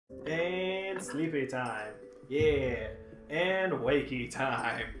and sleepy time. Yeah, and wakey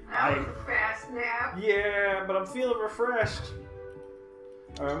time. That was a fast nap. Yeah, but I'm feeling refreshed.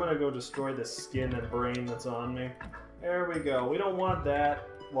 Alright, I'm gonna go destroy the skin and brain that's on me. There we go. We don't want that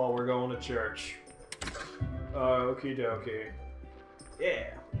while we're going to church. Okie dokie.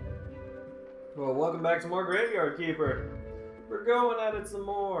 Yeah. Well, welcome back to more Graveyard Keeper. We're going at it some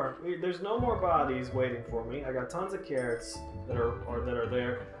more. There's no more bodies waiting for me. I got tons of carrots that are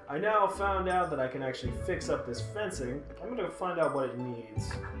there. I now found out that I can actually fix up this fencing. I'm gonna find out what it needs.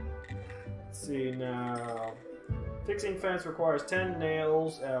 Let's see now. Fixing fence requires 10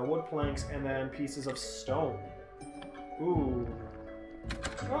 nails, wood planks, and then pieces of stone. Ooh.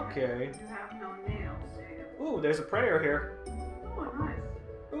 Okay. You have no nails, do you? Ooh, there's a prayer here. Oh, nice.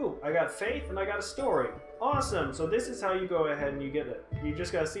 Ooh, I got faith and I got a story. Awesome. So this is how you go ahead and you get it. You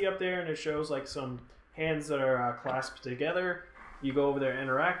just gotta see up there and it shows like some hands that are clasped together. You go over there and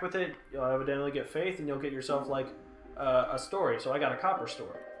interact with it. You'll evidently get faith and you'll get yourself like a story. So I got a copper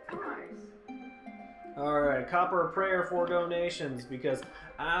story. Nice. Alright, copper prayer for donations because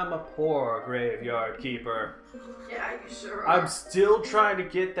I'm a poor graveyard keeper. Yeah, you sure are. I'm still trying to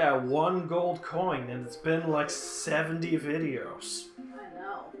get that 1 gold coin and it's been like 70 videos. I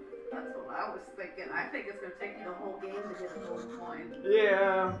know. That's what I was thinking. I think it's going to take you the whole game to get a gold coin.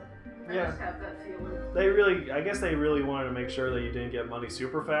 Yeah. I just have that feeling. I guess they really wanted to make sure that you didn't get money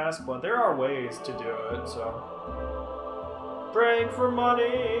super fast, but there are ways to do it, so. Praying for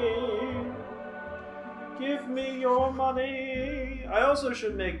money! Give me your money! I also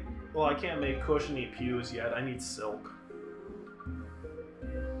should make, well, I can't make cushiony pews yet, I need silk.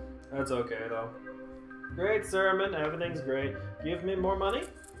 That's okay, though. Great sermon, everything's great. Give me more money?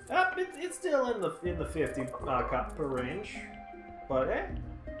 It's still in the 50 copper range, but hey.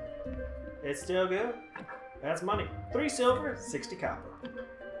 It's still good. That's money. 3 silver, 60 copper.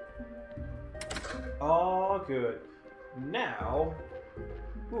 All good. Now,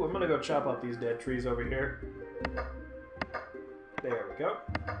 ooh, I'm gonna go chop up these dead trees over here. There we go.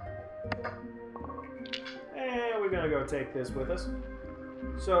 And we're gonna go take this with us.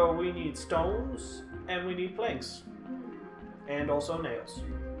 So we need stones and we need planks. And also nails.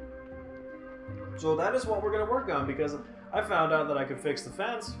 So that is what we're gonna work on because I found out that I could fix the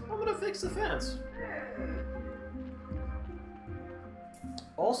fence. I'm gonna fix the fence.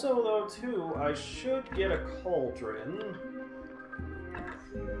 Also, though, too, I should get a cauldron.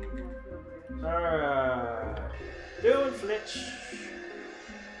 Alright. Doing flitch.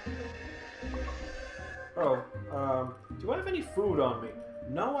 Oh, do I have any food on me?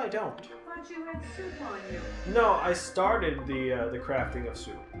 No, I don't. I thought you had soup on you. No, I started the crafting of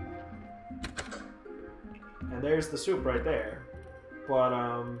soup. And there's the soup right there. But,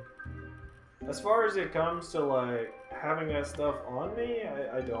 as far as it comes to, like, having that stuff on me,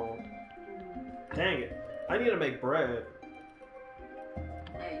 I don't. Dang it. I need to make bread.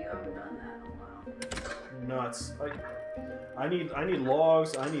 Yeah, you haven't done that in a while. Nuts. I need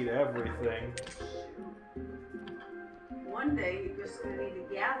logs, I need everything. One day you're just going to need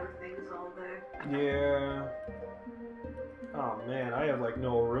to gather things all day. Yeah. Oh man, I have like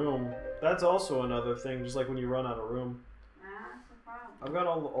no room. That's also another thing, just like when you run out of room. That's a problem. I've got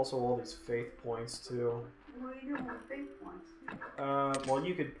also all these faith points too. What are you doing with faith points? Well,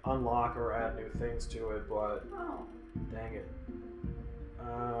 you could unlock or add new things to it, but Oh. dang it.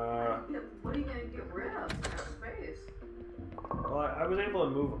 What are you going to get rid of in that space? Well, I was able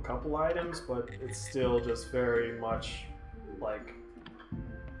to move a couple items, but it's still just very much like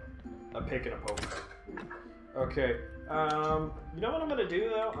a pick and a poke. Okay. You know what I'm gonna do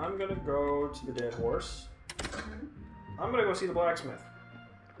though? I'm gonna go to the dead horse. I'm gonna go see the blacksmith.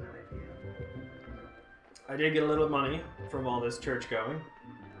 Good idea. I did get a little money from all this church going.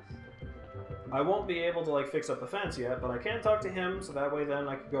 I won't be able to like fix up the fence yet, but I can talk to him, so that way then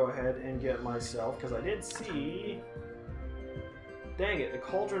I could go ahead and get myself, because I did see... Dang it, the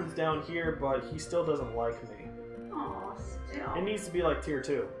cauldron's down here, but he still doesn't like me. Aw, still. It needs to be like tier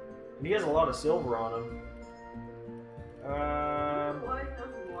 2. And he has a lot of silver on him. Why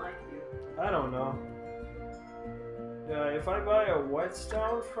doesn't like you? I don't know. If I buy a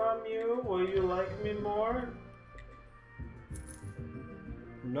whetstone from you, will you like me more?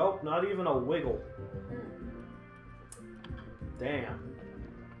 Nope, not even a wiggle. Damn.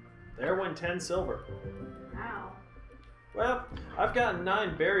 There went 10 silver. Ow. Well, I've got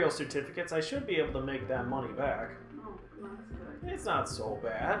 9 burial certificates. I should be able to make that money back. Oh, that's good. It's not so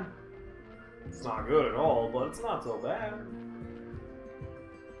bad. It's not good at all, but it's not so bad.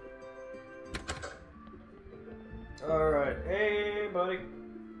 Alright, hey buddy.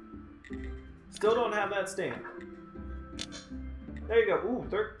 Still don't have that stamp. There you go. Ooh,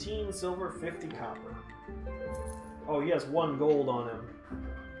 13 silver, 50 copper. Oh, he has 1 gold on him.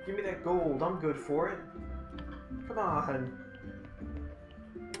 Give me that gold. I'm good for it. Come on.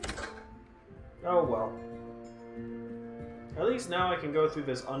 Oh, well. At least now I can go through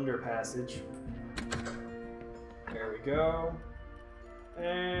this underpassage. There we go.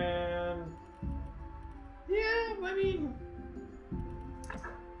 And... yeah, I mean...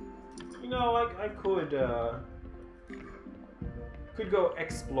 you know, I could go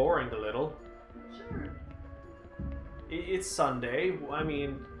exploring a little. Sure. It's Sunday. I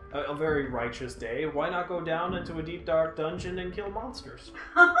mean, a very righteous day. Why not go down into a deep, dark dungeon and kill monsters?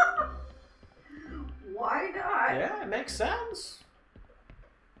 Why not? Yeah, it makes sense.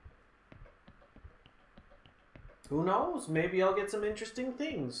 Who knows? Maybe I'll get some interesting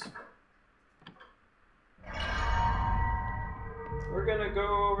things. We're gonna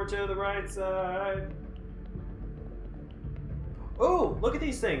go over to the right side. Oh, look at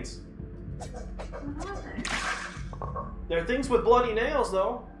these things. What are they? They're things with bloody nails,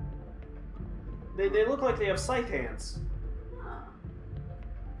 though. They look like they have scythe hands. Huh.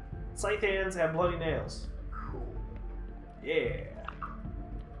 Scythe hands have bloody nails. Cool. Yeah.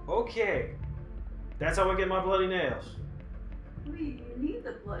 Okay. That's how I get my bloody nails. What do you need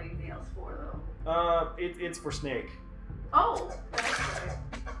the bloody nails for, though? It's for Snake. Oh, that's right.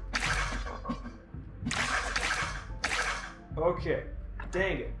 Okay.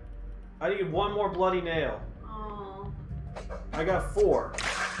 Dang it. I need 1 more bloody nail. Oh. I got 4.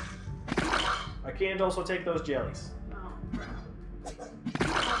 I can't also take those jellies. No.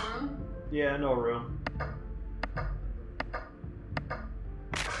 Uh-huh. Yeah, no room.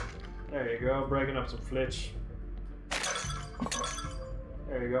 There you go, breaking up some flitch.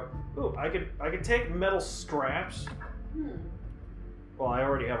 There you go. Ooh, I could take metal scraps. Well, I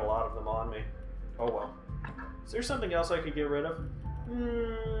already have a lot of them on me. Oh well. Is there something else I could get rid of?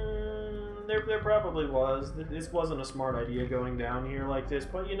 There probably was. This wasn't a smart idea going down here like this,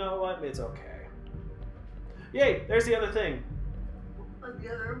 but you know what? It's okay. Yay! There's the other thing. The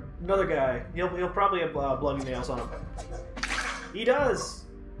other. Another guy. He'll probably have bloody nails on him. He does!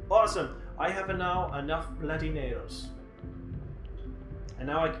 Awesome. I have now enough bloody nails. And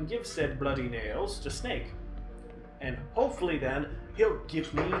now I can give said bloody nails to Snake. And hopefully then, he'll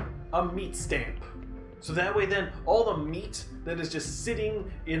give me a meat stamp. So that way then, all the meat that is just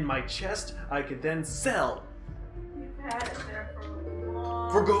sitting in my chest, I could then sell. You've had it there for a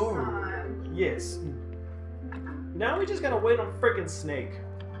long For gold. time. Yes. Now we just gotta wait on frickin' Snake.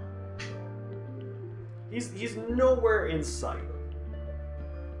 He's nowhere in sight.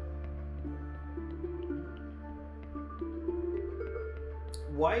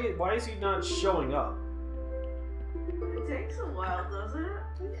 Why is he not showing up? It takes a while, doesn't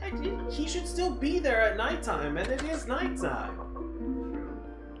it? He should still be there at nighttime, and it is nighttime.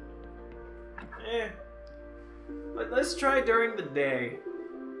 True. But let's try during the day.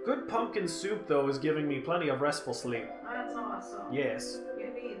 Good pumpkin soup, though, is giving me plenty of restful sleep. That's awesome. Yes.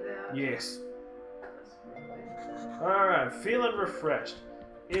 You need that. Yes. Desperately. Alright, feeling refreshed.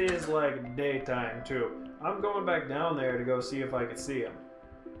 It is like daytime, too. I'm going back down there to go see if I can see him.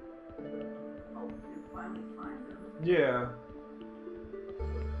 Oh, you finally find them. Yeah.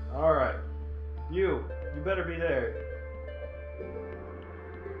 Alright. You better be there.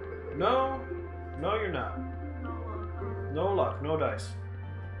 No? No, you're not. No luck, huh? No luck, no dice.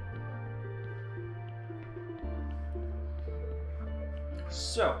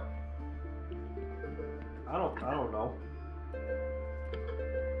 So, I don't know.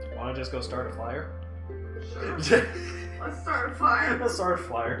 Want to just go start a fire? Sure. Let's start a fire. Let's start a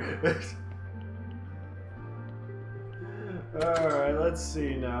fire. Alright, let's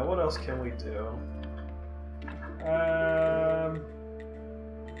see now. What else can we do?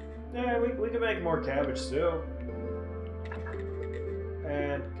 Yeah, we can make more cabbage soup.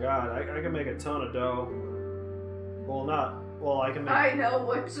 And, God, I can make a ton of dough. Well, I can make... I know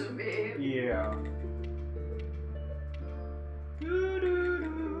what you mean. Yeah.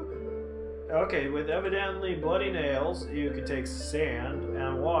 Okay, with evidently bloody nails, you could take sand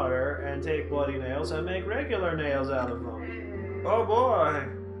and water and take bloody nails and make regular nails out of them. Hey, Oh boy!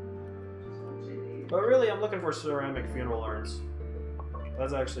 just what you need. But really, I'm looking for ceramic funeral urns.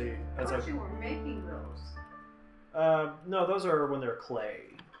 That's I thought you were making those. no, those are when they're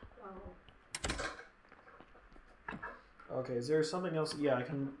clay. Oh. Okay, is there something else? Yeah, I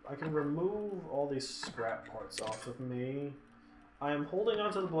can remove all these scrap parts off of me. I am holding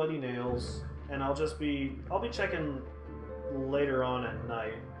on to the bloody nails, and I'll be checking later on at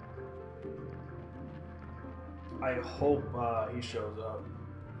night. I hope he shows up.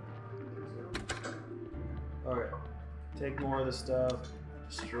 Okay. Take more of the stuff.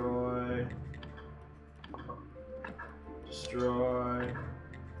 Destroy. Destroy.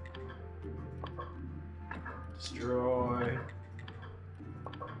 Destroy.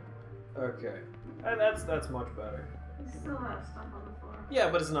 Okay. That's much better. You still have stuff on the floor. Yeah,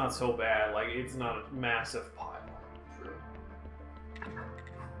 but it's not so bad. Like, it's not a massive pile. True.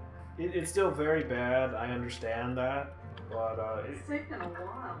 It's still very bad. I understand that. But, It's taken a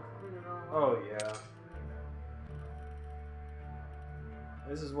while to clean it all up. oh, yeah.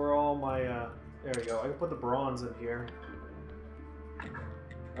 This is where all my, there we go. I can put the bronze in here.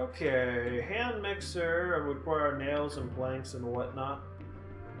 Okay, hand mixer would require nails and planks and whatnot.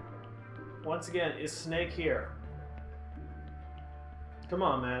 Once again, is Snake here? Come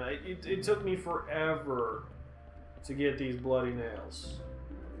on, man. It took me forever to get these bloody nails.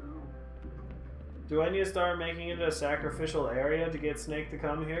 Do I need to start making it a sacrificial area to get Snake to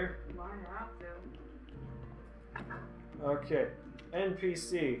come here? You might have to. Okay.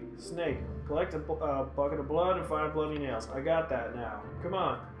 NPC, Snake, collect a bucket of blood and 5 bloody nails. I got that now. Come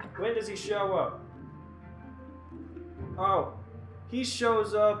on. When does he show up? Oh, he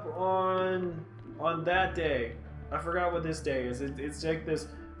shows up on that day. I forgot what this day is. It's like this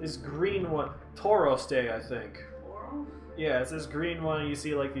green one. Tauros Day, I think. Tauros? Yeah, it's this green one. You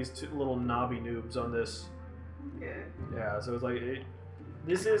see like these two little knobby noobs on this. Okay. Yeah, so it's like...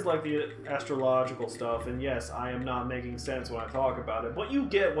 This is like the astrological stuff, and yes, I am not making sense when I talk about it, but you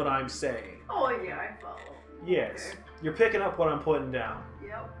get what I'm saying. Oh yeah, I follow. Yes. Okay. You're picking up what I'm putting down.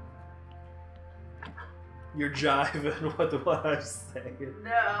 Yep. You're jiving with what I'm saying.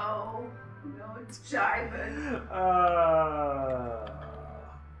 No. No, it's jiving.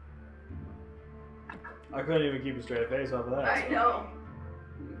 I couldn't even keep a straight face off of that. I know.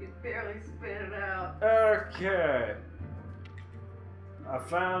 You can barely spit it out. Okay. I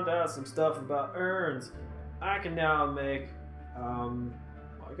found out some stuff about urns. I can now make, well,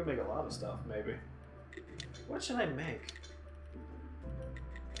 I can make a lot of stuff, maybe. What should I make?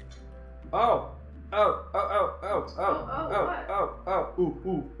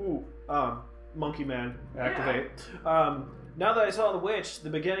 Ooh. Monkey Man, activate. Yeah. Now that I saw the witch, the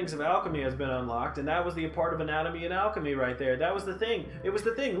beginnings of alchemy has been unlocked, and that was the part of anatomy and alchemy right there. That was the thing. It was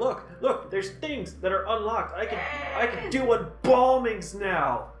the thing. Look, there's things that are unlocked. I can do embalmings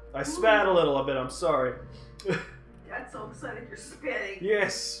now. I spat a little bit, I'm sorry. I'm so excited you're spitting.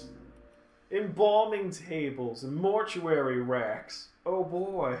 Yes. Embalming tables and mortuary racks. Oh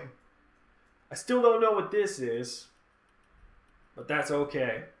boy. I still don't know what this is, but that's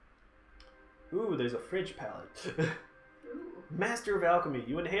okay. Ooh, there's a fridge palette. Master of Alchemy,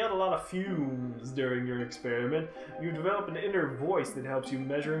 you inhaled a lot of fumes during your experiment. You develop an inner voice that helps you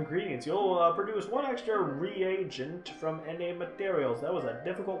measure ingredients. You'll produce 1 extra reagent from any materials. That was a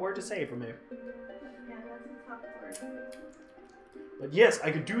difficult word to say for me. Yeah, that's a tough word. But yes,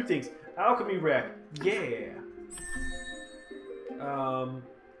 I could do things. Alchemy rack, yeah.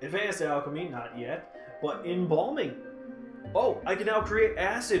 Advanced alchemy, not yet. But embalming. Oh, I can now create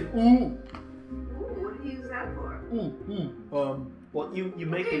acid. Ooh. What do you use that for? Well, you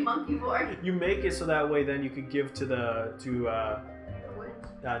make okay, it. monkey boy. You make it so that way then you could give to The witch?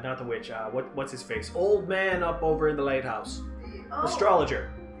 not the witch. What's his face? Old man up over in the lighthouse. Oh,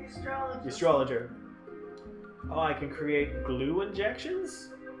 Astrologer. The astrologer. The astrologer. Oh, I can create glue injections.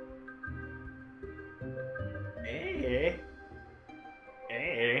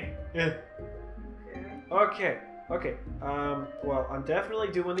 Okay. Well, I'm definitely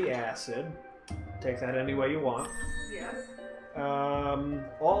doing the acid. Take that any way you want. Yes.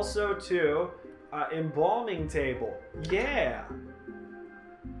 Also, too, embalming table. Yeah.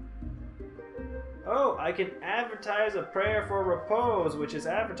 Oh, I can advertise a prayer for repose, which is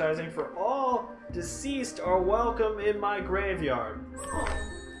advertising for all deceased are welcome in my graveyard. Oh,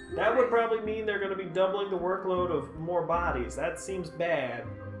 That would probably mean they're going to be doubling the workload of more bodies. That seems bad.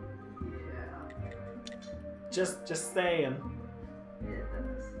 yeah. Just saying. It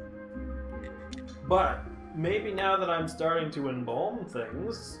does. But maybe now that I'm starting to embalm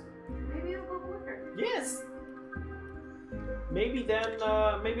things, Maybe it'll go quicker. yes. Maybe then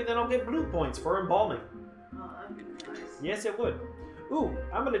I'll get blue points for embalming. Oh, that'd be nice. Yes, it would. Ooh,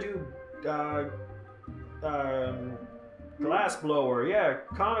 I'm gonna do glass blower. Yeah,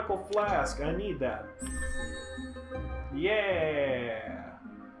 conical flask. I need that. Yeah.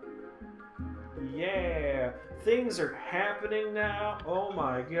 Things are happening now. Oh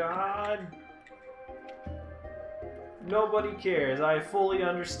my god. Nobody cares. I fully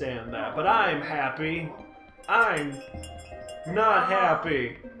understand that, but I'm happy. I'm not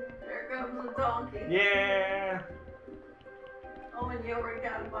happy. There comes the donkey. Yeah. Oh, and you already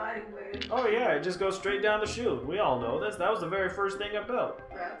got a body weight. Oh yeah, it just goes straight down the chute. We all know this. That was the very first thing I built.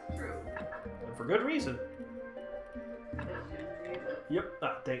 That's true. And for good reason. Yes, you need it. Yep.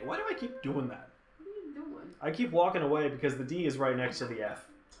 Ah, dang. Why do I keep doing that? What are you doing? I keep walking away because the D is right next to the F.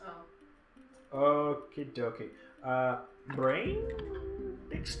 Oh. Okie dokie. Brain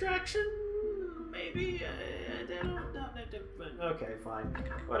extraction? Maybe? I don't know. Okay, fine.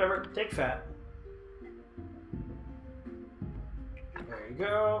 Whatever. Take fat. There you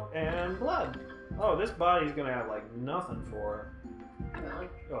go. And blood. Oh, this body's gonna have like nothing for it. Really?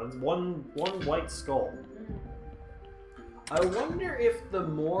 Oh, it's one white skull. Mm. I wonder if the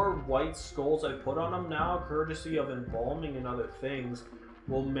more white skulls I put on him now, courtesy of embalming and other things,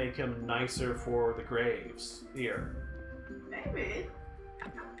 will make him nicer for the graves. Here. Maybe.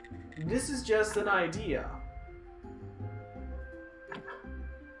 This is just an idea.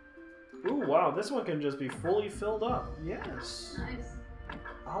 Ooh, wow, this one can just be fully filled up. Yes. Nice.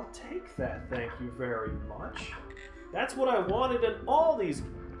 I'll take that, thank you very much. That's what I wanted in all these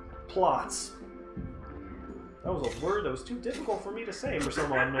plots. That was a word that was too difficult for me to say for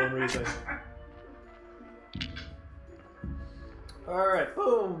some unknown reason. Alright,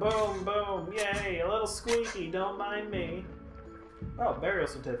 boom, boom, boom. Yay, a little squeaky, don't mind me. Oh, burial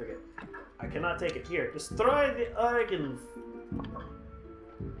certificate. I cannot take it. Here, destroy the organs.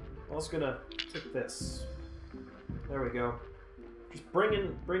 I'm also gonna take this. There we go. Just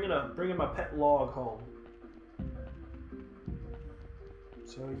bringing my pet log home.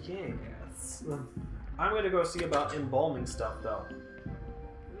 So yes, I'm gonna go see about embalming stuff though.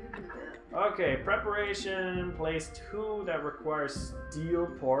 Okay, preparation. Place 2 that requires steel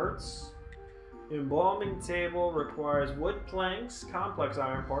parts. Embalming table requires wood planks, complex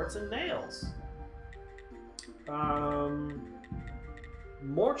iron parts, and nails.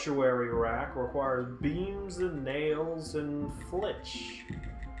 Mortuary rack requires beams and nails and flitch.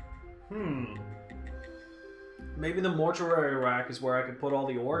 Maybe the mortuary rack is where I could put all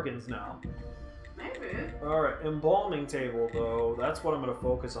the organs now. Maybe. Alright, embalming table though, that's what I'm going to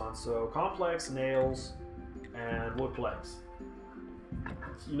focus on. So, complex, nails, and wood planks.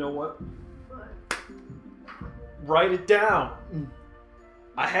 You know what? What? Write it down!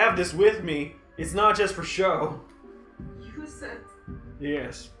 I have this with me. It's not just for show. Use it.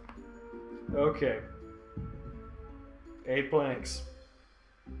 Yes. Okay. 8 planks.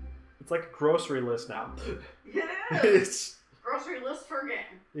 It's like a grocery list now. Yeah. It's... Grocery list for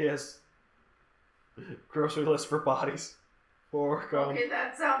game. Yes. Grocery list for bodies. Pork. Okay,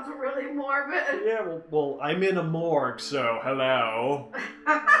 that sounds really morbid. Yeah, well, I'm in a morgue, so hello.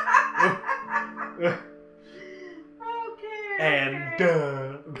 Okay. And,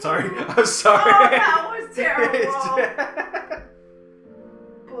 okay. I'm sorry. I'm sorry. Oh, that was terrible.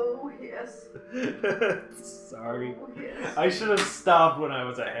 Boo, yes. Sorry. Boo, yes. I should have stopped when I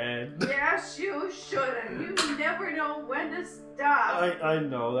was ahead. Yes, you shouldn't. You never know when to stop. I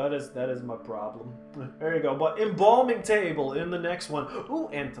know, that is my problem. There you go. But embalming table in the next one. Ooh,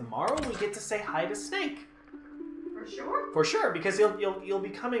 and tomorrow we get to say hi to Snake. For sure? For sure, because you'll be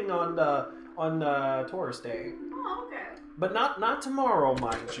coming on Taurus Day. Oh, okay. But not tomorrow,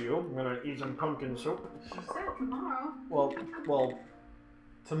 mind you. I'm gonna eat some pumpkin soup. You said tomorrow. Well,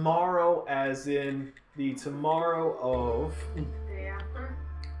 tomorrow as in the tomorrow of Day after?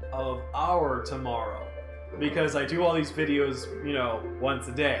 of our tomorrow. Because I do all these videos, you know, once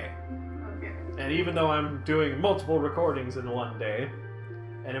a day. Okay. And even though I'm doing multiple recordings in one day,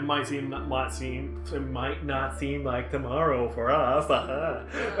 and it might not seem like tomorrow for us.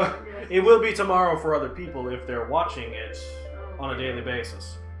 Yes. It will be tomorrow for other people if they're watching it on a daily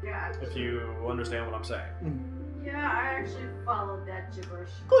basis. Gotcha. If you understand what I'm saying. Yeah, I actually followed that gibberish.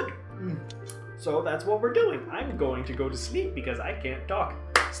 Good. So that's what we're doing. I'm going to go to sleep because I can't talk.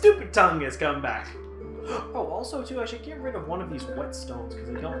 Stupid tongue has come back. Oh, also too, I should get rid of one of these whetstones because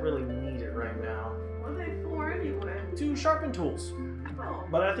I don't really need it right now. What are they for anyway? To sharpen tools. Oh.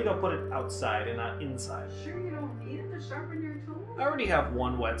 But I think I'll put it outside and not inside. Sure you don't need it to sharpen your tools? I already have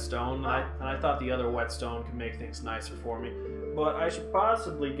one whetstone, and I thought the other whetstone could make things nicer for me. But I should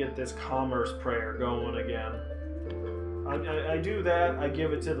possibly get this commerce prayer going again. I do that, I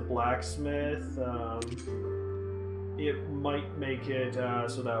give it to the blacksmith. It might make it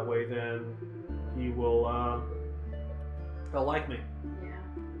so that way then he'll like me. Yeah.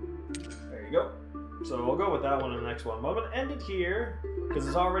 There you go. So I'll go with that one in the next one. But I'm gonna end it here because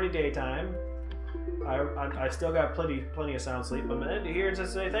it's already daytime. I still got plenty of sound sleep. But I'm gonna end it here and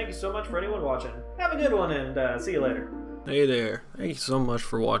just say thank you so much for anyone watching. Have a good one and see you later. Hey there, thank you so much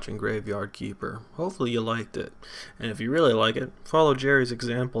for watching Graveyard Keeper. Hopefully you liked it. And if you really like it, follow Jerry's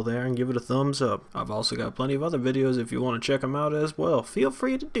example there and give it a thumbs up. I've also got plenty of other videos if you want to check them out as well. Feel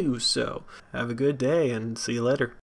free to do so. Have a good day and see you later.